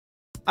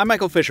I'm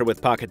Michael Fisher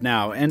with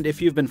Pocketnow, and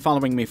if you've been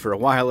following me for a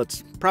while,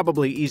 it's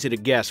probably easy to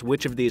guess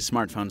which of these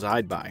smartphones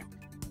I'd buy.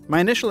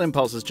 My initial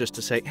impulse is just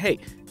to say, hey,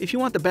 if you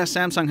want the best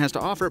Samsung has to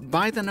offer,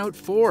 buy the Note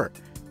 4.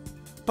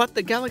 But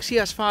the Galaxy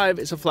S5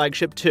 is a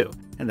flagship too,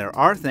 and there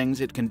are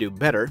things it can do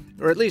better,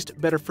 or at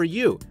least better for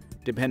you,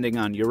 depending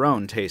on your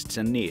own tastes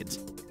and needs.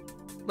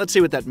 Let's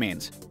see what that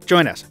means.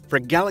 Join us for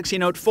Galaxy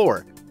Note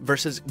 4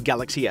 versus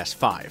Galaxy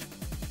S5.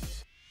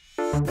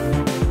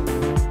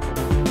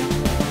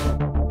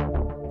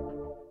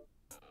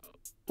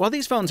 While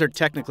these phones are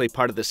technically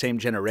part of the same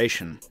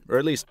generation, or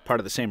at least part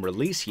of the same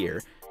release year,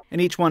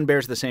 and each one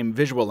bears the same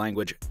visual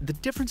language, the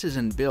differences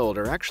in build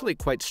are actually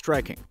quite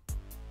striking.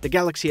 The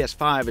Galaxy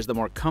S5 is the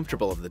more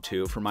comfortable of the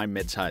two for my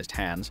mid-sized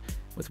hands,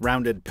 with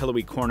rounded,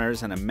 pillowy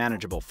corners and a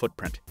manageable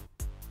footprint.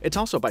 It's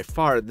also by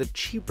far the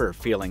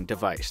cheaper-feeling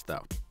device,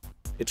 though.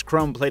 Its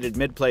chrome-plated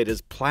midplate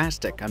is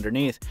plastic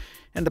underneath,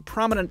 and the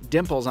prominent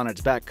dimples on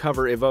its back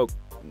cover evoke,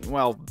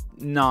 well,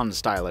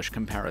 non-stylish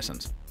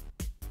comparisons.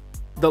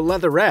 The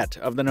leatherette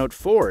of the Note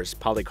 4's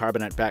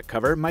polycarbonate back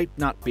cover might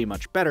not be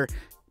much better,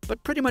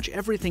 but pretty much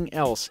everything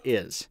else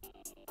is.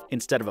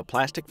 Instead of a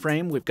plastic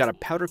frame, we've got a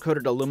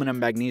powder-coated aluminum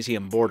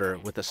magnesium border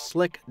with a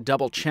slick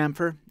double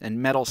chamfer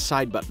and metal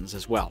side buttons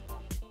as well,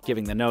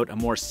 giving the Note a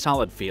more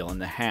solid feel in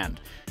the hand,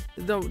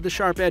 though the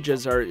sharp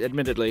edges are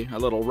admittedly a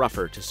little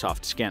rougher to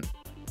soft skin.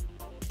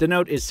 The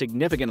Note is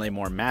significantly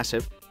more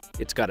massive,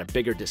 it's got a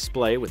bigger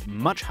display with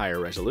much higher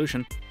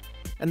resolution,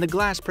 and the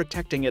glass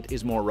protecting it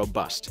is more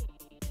robust.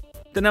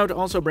 The Note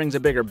also brings a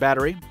bigger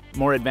battery,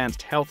 more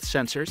advanced health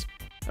sensors,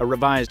 a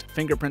revised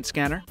fingerprint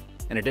scanner,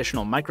 an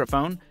additional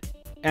microphone,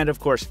 and of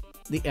course,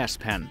 the S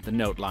Pen the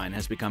Note line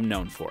has become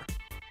known for.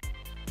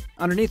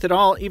 Underneath it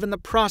all, even the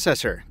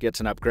processor gets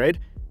an upgrade.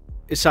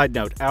 Side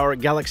note, our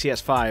Galaxy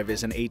S5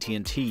 is an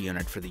AT&T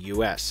unit for the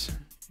US.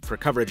 For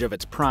coverage of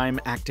its Prime,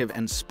 Active,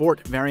 and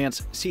Sport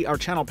variants, see our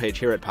channel page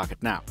here at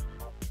Pocketnow.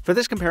 For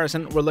this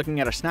comparison, we're looking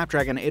at a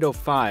Snapdragon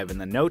 805 in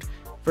the Note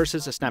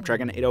versus a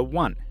Snapdragon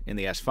 801 in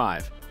the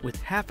S5,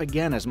 with half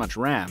again as much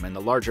RAM in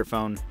the larger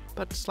phone,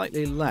 but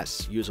slightly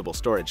less usable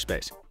storage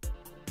space.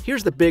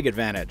 Here's the big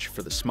advantage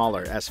for the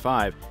smaller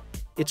S5.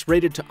 It's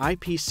rated to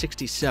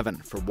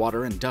IP67 for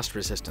water and dust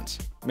resistance,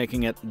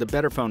 making it the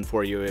better phone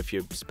for you if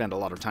you spend a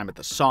lot of time at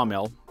the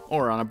sawmill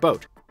or on a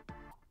boat.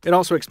 It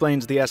also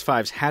explains the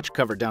S5's hatch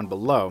cover down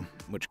below,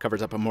 which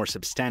covers up a more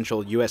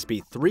substantial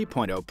USB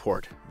 3.0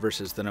 port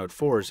versus the Note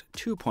 4's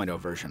 2.0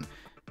 version.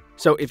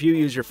 So if you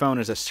use your phone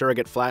as a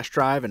surrogate flash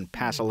drive and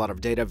pass a lot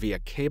of data via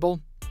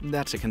cable,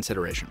 that's a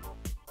consideration.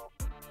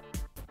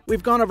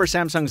 We've gone over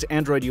Samsung's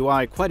Android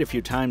UI quite a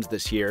few times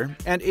this year,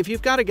 and if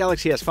you've got a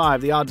Galaxy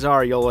S5, the odds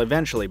are you'll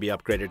eventually be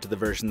upgraded to the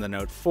version the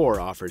Note 4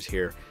 offers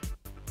here.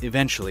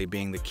 Eventually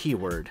being the key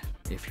word,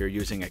 if you're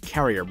using a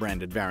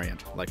carrier-branded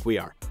variant like we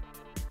are.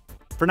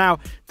 For now,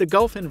 the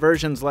gulf in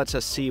versions lets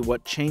us see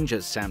what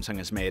changes Samsung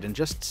has made in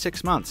just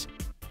 6 months.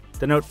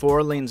 The Note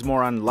 4 leans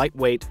more on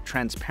lightweight,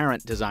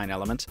 transparent design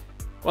elements,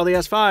 while the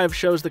S5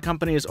 shows the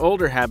company's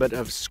older habit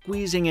of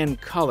squeezing in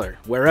color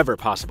wherever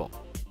possible.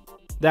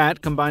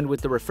 That, combined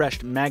with the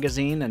refreshed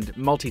magazine and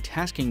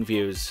multitasking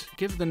views,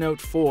 give the Note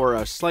 4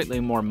 a slightly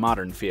more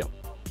modern feel.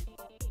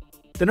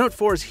 The Note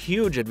 4's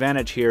huge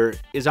advantage here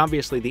is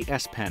obviously the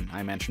S Pen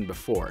I mentioned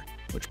before,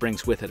 which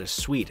brings with it a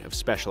suite of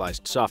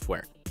specialized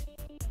software.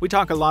 We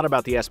talk a lot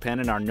about the S Pen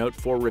in our Note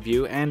 4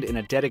 review and in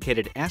a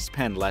dedicated S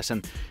Pen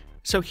lesson,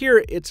 so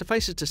here it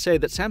suffices to say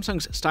that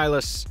Samsung's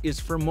stylus is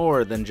for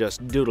more than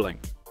just doodling.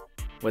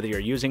 Whether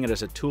you're using it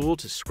as a tool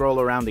to scroll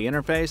around the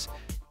interface,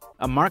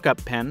 a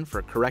markup pen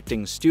for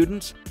correcting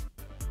students,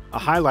 a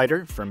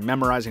highlighter for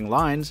memorizing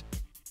lines,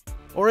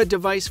 or a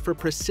device for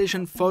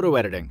precision photo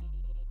editing,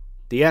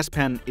 the S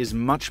Pen is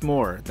much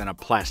more than a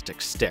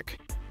plastic stick.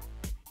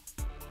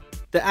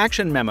 The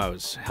action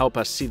memos help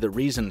us see the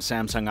reason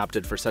Samsung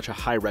opted for such a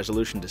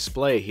high-resolution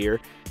display here.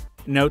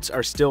 Notes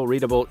are still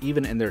readable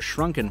even in their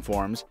shrunken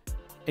forms,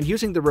 and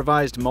using the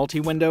revised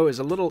multi-window is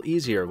a little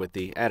easier with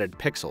the added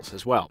pixels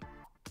as well.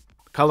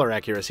 Color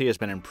accuracy has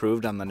been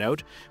improved on the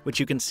Note, which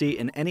you can see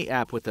in any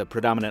app with a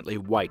predominantly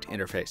white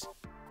interface.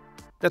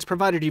 That's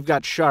provided you've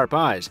got sharp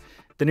eyes.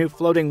 The new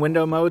floating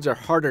window modes are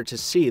harder to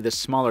see the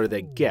smaller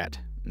they get.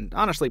 And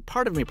honestly,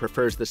 part of me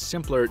prefers the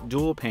simpler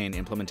dual-pane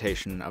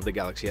implementation of the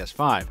Galaxy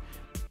S5.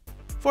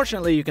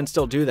 Fortunately, you can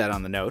still do that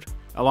on the Note,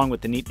 along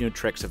with the neat new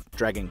tricks of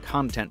dragging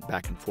content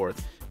back and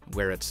forth,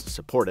 where it's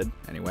supported,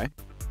 anyway.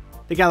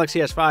 The Galaxy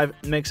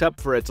S5 makes up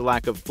for its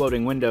lack of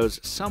floating windows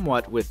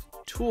somewhat with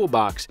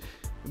Toolbox,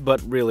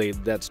 but really,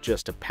 that's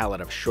just a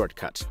palette of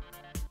shortcuts.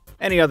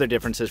 Any other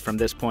differences from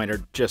this point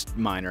are just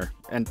minor,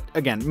 and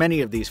again,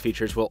 many of these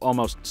features will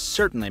almost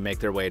certainly make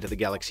their way to the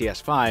Galaxy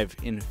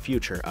S5 in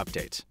future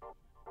updates.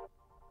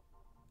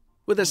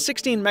 With a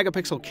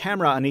 16-megapixel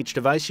camera on each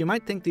device, you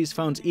might think these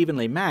phones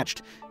evenly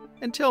matched,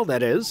 until,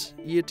 that is,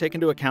 you take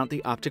into account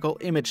the optical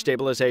image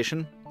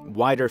stabilization,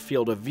 wider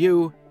field of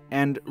view,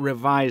 and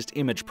revised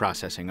image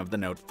processing of the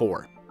Note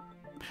 4.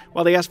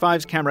 While the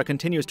S5's camera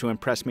continues to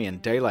impress me in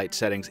daylight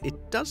settings,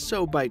 it does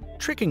so by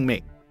tricking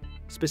me,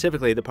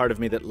 specifically the part of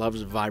me that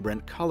loves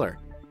vibrant color.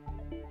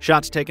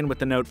 Shots taken with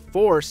the Note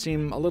 4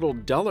 seem a little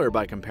duller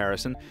by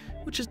comparison,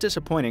 which is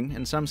disappointing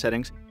in some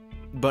settings,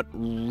 but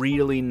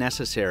really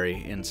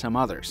necessary in some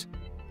others.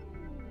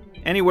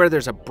 Anywhere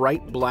there's a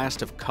bright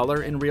blast of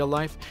color in real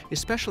life,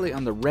 especially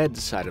on the red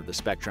side of the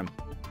spectrum,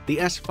 the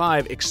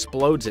S5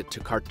 explodes it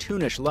to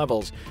cartoonish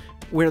levels,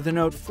 where the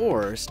Note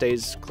 4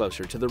 stays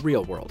closer to the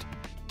real world.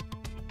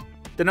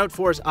 The Note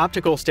 4's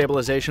optical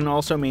stabilization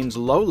also means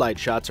low-light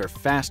shots are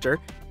faster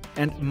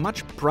and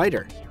much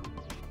brighter.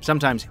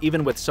 Sometimes,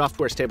 even with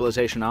software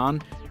stabilization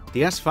on,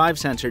 the S5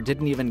 sensor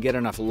didn't even get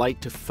enough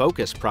light to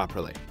focus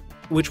properly,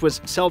 which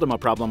was seldom a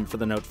problem for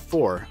the Note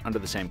 4 under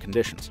the same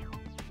conditions.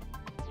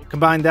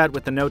 Combine that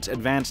with the Note's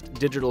advanced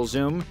digital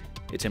zoom,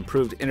 its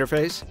improved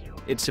interface,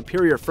 its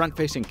superior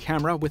front-facing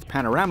camera with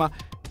panorama,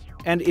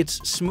 and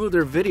its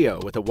smoother video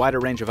with a wider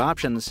range of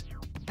options,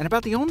 and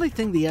about the only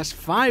thing the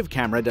S5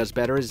 camera does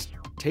better is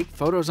take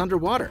photos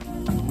underwater.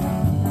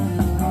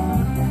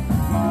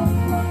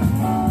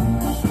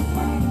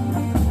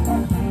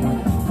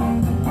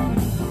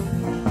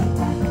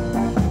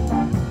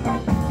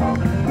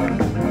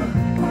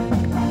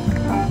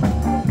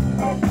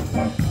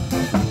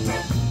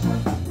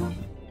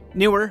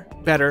 Newer,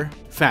 better,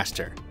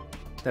 faster.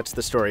 That's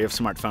the story of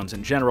smartphones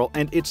in general,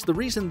 and it's the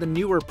reason the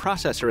newer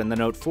processor in the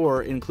Note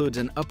 4 includes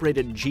an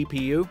uprated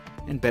GPU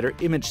and better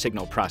image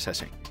signal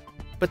processing.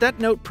 But that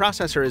Note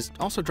processor is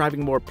also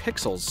driving more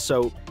pixels,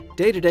 so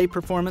day-to-day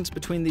performance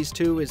between these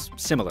two is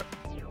similar,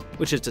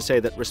 which is to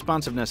say that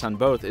responsiveness on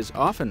both is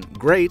often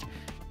great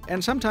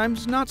and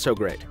sometimes not so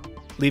great,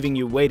 leaving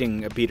you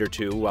waiting a beat or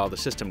two while the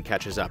system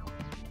catches up.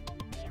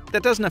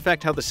 That doesn't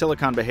affect how the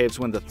silicon behaves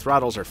when the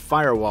throttles are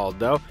firewalled,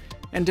 though,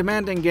 and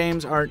demanding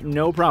games are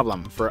no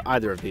problem for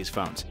either of these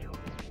phones.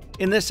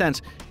 In this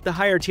sense, the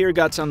higher-tier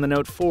guts on the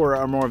Note 4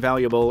 are more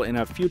valuable in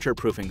a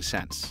future-proofing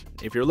sense.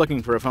 If you're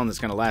looking for a phone that's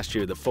going to last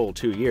you the full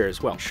 2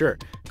 years, well, sure,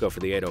 go for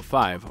the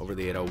 805 over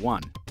the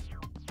 801.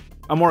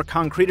 A more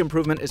concrete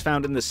improvement is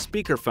found in the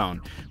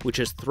speakerphone, which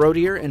is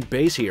throatier and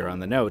bassier on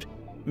the Note,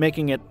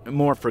 making it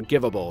more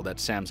forgivable that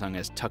Samsung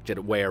has tucked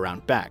it way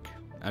around back,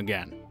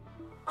 again.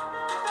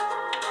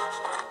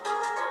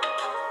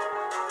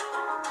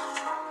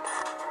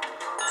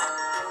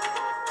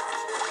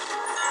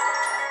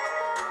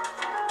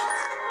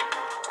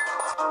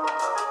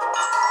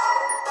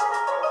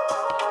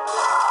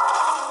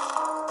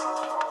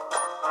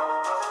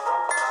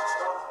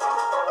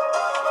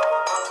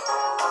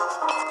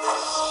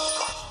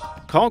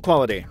 Call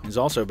quality is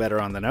also better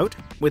on the Note,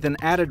 with an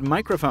added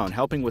microphone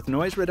helping with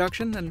noise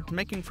reduction and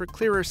making for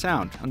clearer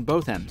sound on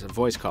both ends of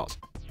voice calls.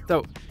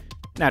 Though,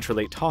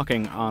 naturally,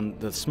 talking on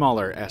the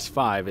smaller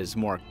S5 is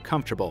more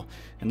comfortable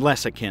and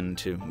less akin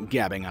to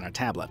gabbing on a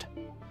tablet.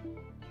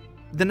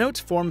 The Note's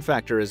form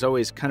factor is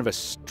always kind of a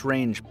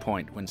strange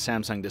point when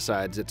Samsung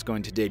decides it's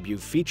going to debut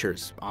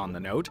features on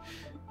the Note.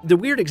 The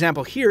weird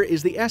example here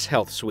is the S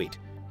Health Suite,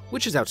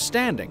 which is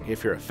outstanding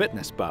if you're a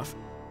fitness buff,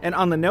 and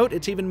on the Note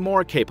it's even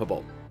more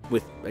capable,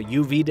 with a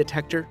UV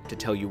detector to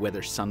tell you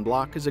whether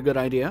sunblock is a good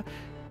idea,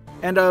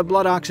 and a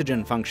blood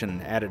oxygen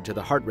function added to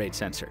the heart rate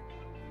sensor.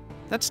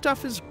 That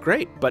stuff is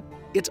great, but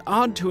it's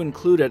odd to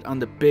include it on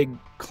the big,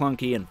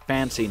 clunky, and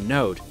fancy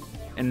Note,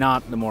 and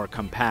not the more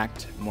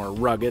compact, more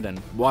rugged,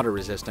 and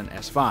water-resistant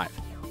S5.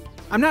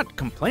 I'm not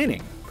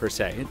complaining, per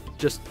se, it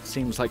just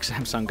seems like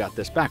Samsung got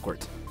this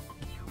backwards.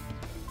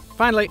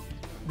 Finally,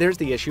 there's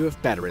the issue of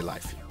battery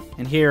life,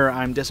 and here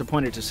I'm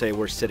disappointed to say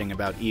we're sitting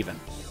about even.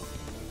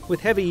 With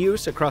heavy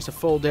use across a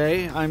full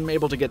day, I'm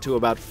able to get to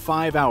about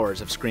 5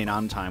 hours of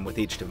screen-on time with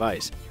each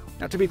device.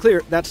 Now, to be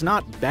clear, that's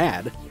not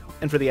bad,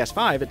 and for the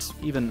S5, it's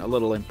even a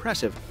little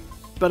impressive.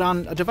 But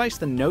on a device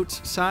the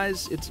Note's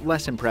size, it's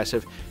less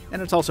impressive,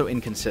 and it's also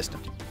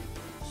inconsistent.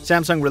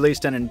 Samsung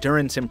released an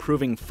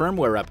endurance-improving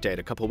firmware update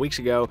a couple weeks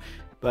ago,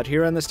 but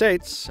here in the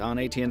States, on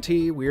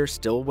AT&T, we're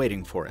still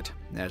waiting for it,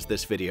 as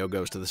this video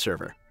goes to the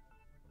server.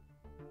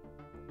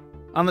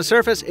 On the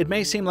surface, it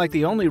may seem like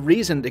the only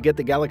reason to get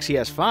the Galaxy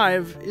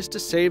S5 is to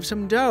save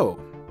some dough,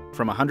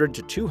 from $100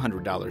 to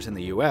 $200 in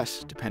the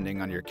US,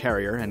 depending on your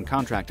carrier and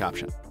contract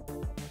option.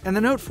 And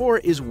the Note 4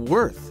 is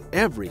worth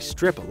every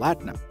strip of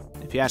latinum.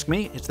 If you ask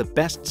me, it's the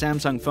best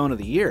Samsung phone of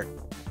the year.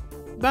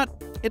 But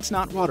it's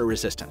not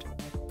water-resistant,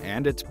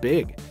 and it's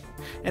big.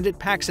 And it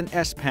packs an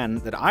S Pen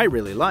that I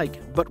really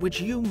like, but which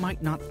you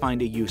might not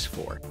find a use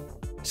for.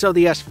 So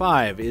the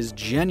S5 is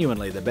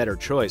genuinely the better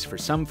choice for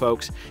some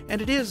folks,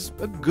 and it is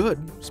a good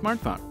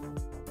smartphone.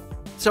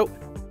 So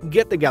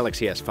get the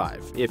Galaxy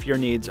S5 if your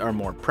needs are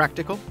more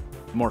practical,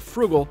 more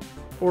frugal,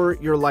 or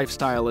your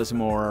lifestyle is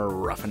more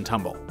rough and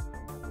tumble.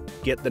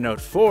 Get the Note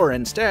 4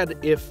 instead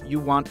if you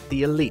want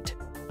the elite,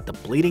 the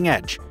bleeding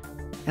edge,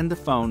 and the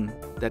phone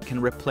that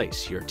can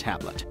replace your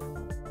tablet.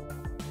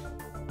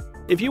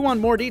 If you want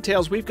more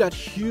details, we've got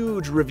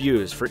huge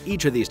reviews for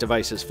each of these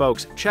devices,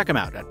 folks. Check them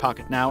out at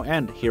Pocketnow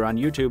and here on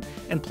YouTube,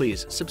 and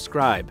please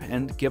subscribe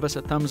and give us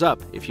a thumbs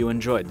up if you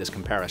enjoyed this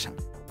comparison.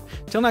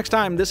 Till next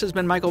time, this has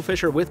been Michael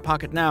Fisher with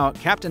Pocketnow,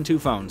 Captain Two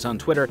Phones on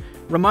Twitter,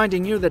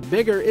 reminding you that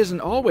bigger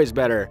isn't always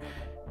better,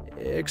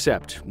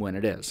 except when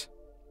it is.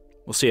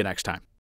 We'll see you next time.